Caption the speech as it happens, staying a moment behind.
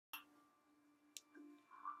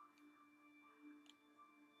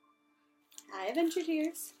Hi,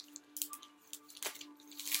 Adventureteers.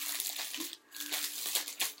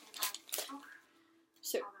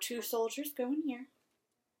 So, 2 soldiers go in here.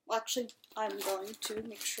 Well, actually, I'm going to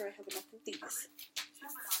make sure I have enough of these.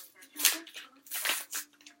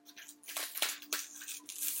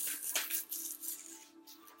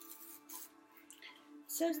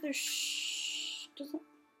 It says there's doesn't.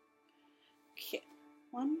 Okay,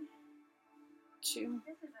 1, 2,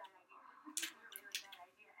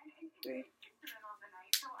 3,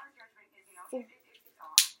 4,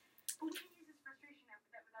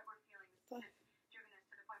 5,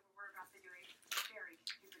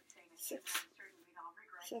 6,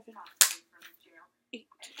 7, 8.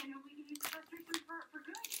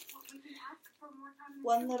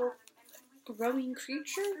 One little growing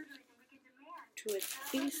creature to its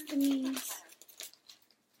base the knees.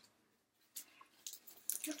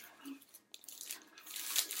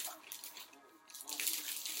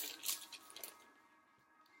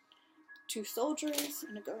 Two soldiers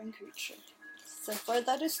and a growing creature. So far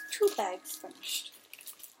that is 2 bags finished.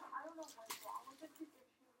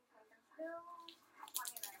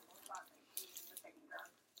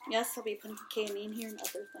 Yes, I'll be putting candy in here and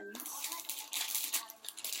other things.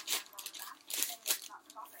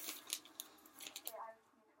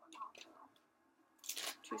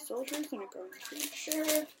 Two soldiers and a growing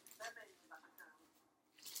creature.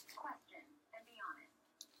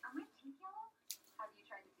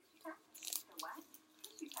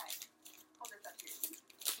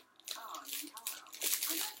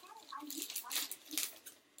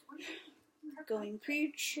 Going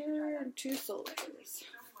creature and 2 soldiers.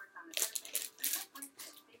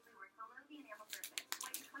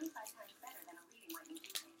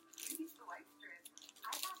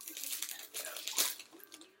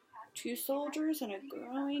 Two soldiers and a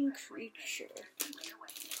growing creature.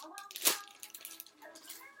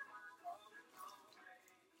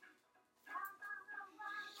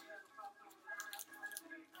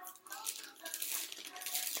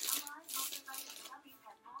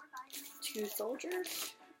 Two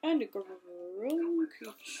soldiers and a growing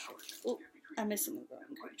creature. Oh, I'm missing a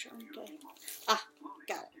growing creature, aren't I? Ah,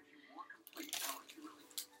 got it.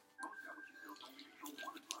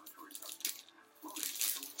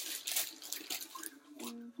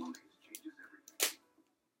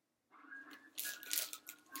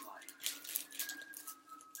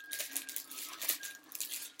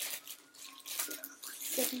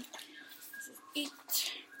 Seven. This is 8.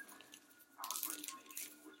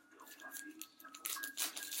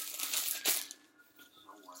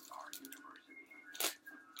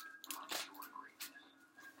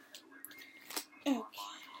 Okay.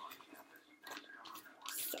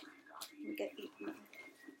 So, we get 8 now.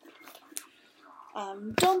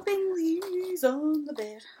 I'm dumping these on the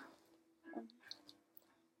bed. 1,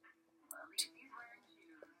 2,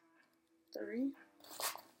 3.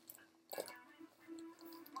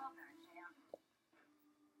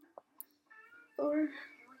 4,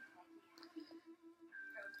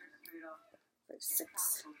 5,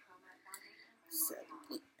 6, 7,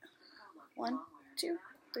 8. 1, 2,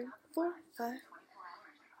 3, 4, 5,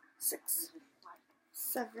 6,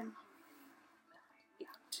 7, 8.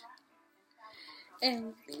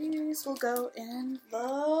 And these will go in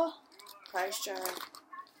the prize jar.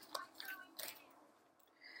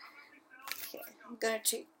 Okay, I'm gonna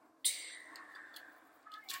take 2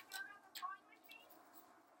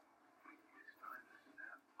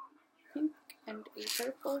 pink and a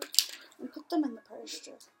purple and put them in the prize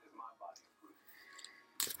jar.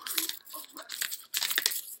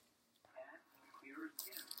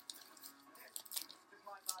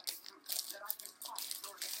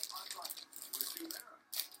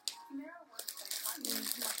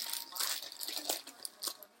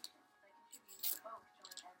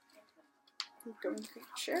 Growing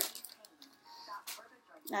creature.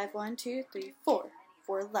 I have 1, 2, 3, 4.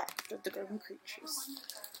 4 left of the growing creatures.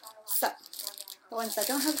 So, the ones that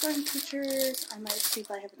don't have growing creatures, I might see if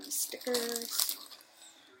I have any stickers.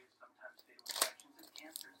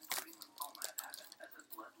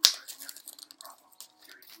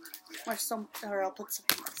 Or I'll put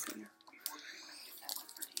something else in here.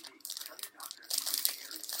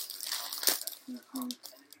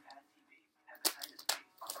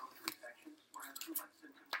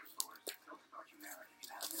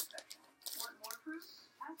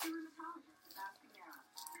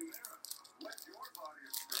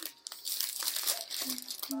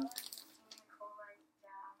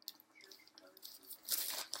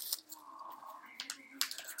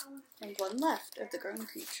 And 1 left of the growing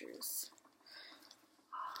creatures.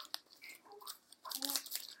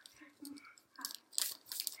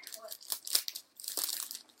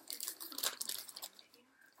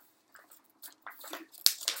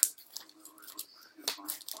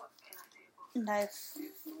 And I have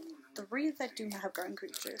 3 that do not have garden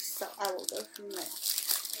creatures, so I will go from there.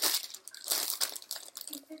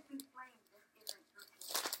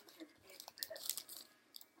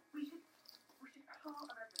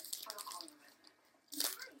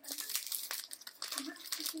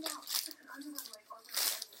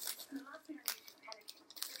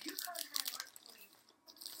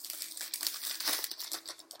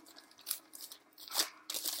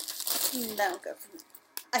 And then I'll go from there.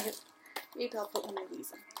 I have, maybe I'll put one of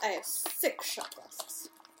these in. I have 6 shot glasses.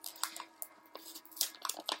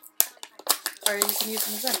 Or you can use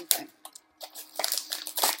them as anything.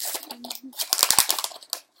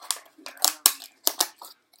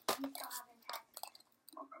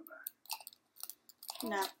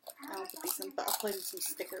 No, I won't put these in, but I'll put in some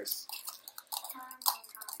stickers.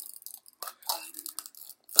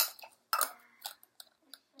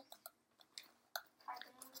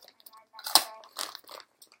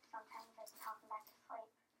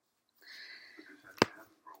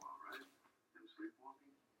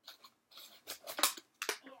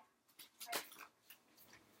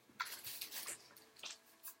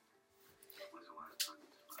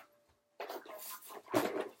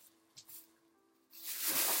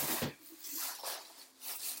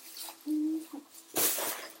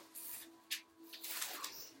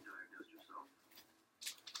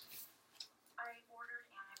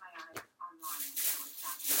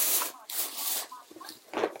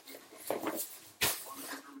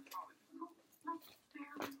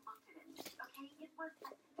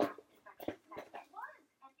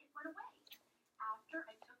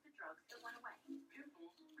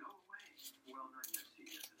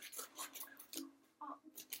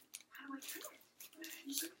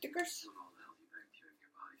 Stickers.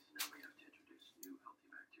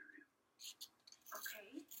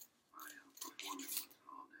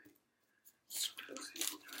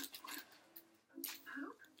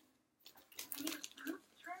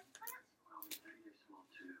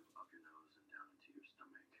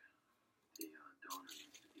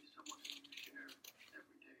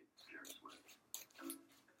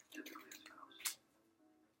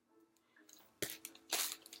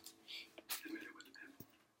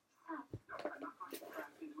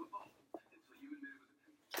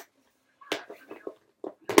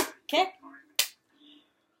 Okay.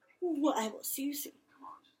 Well, I will see you soon.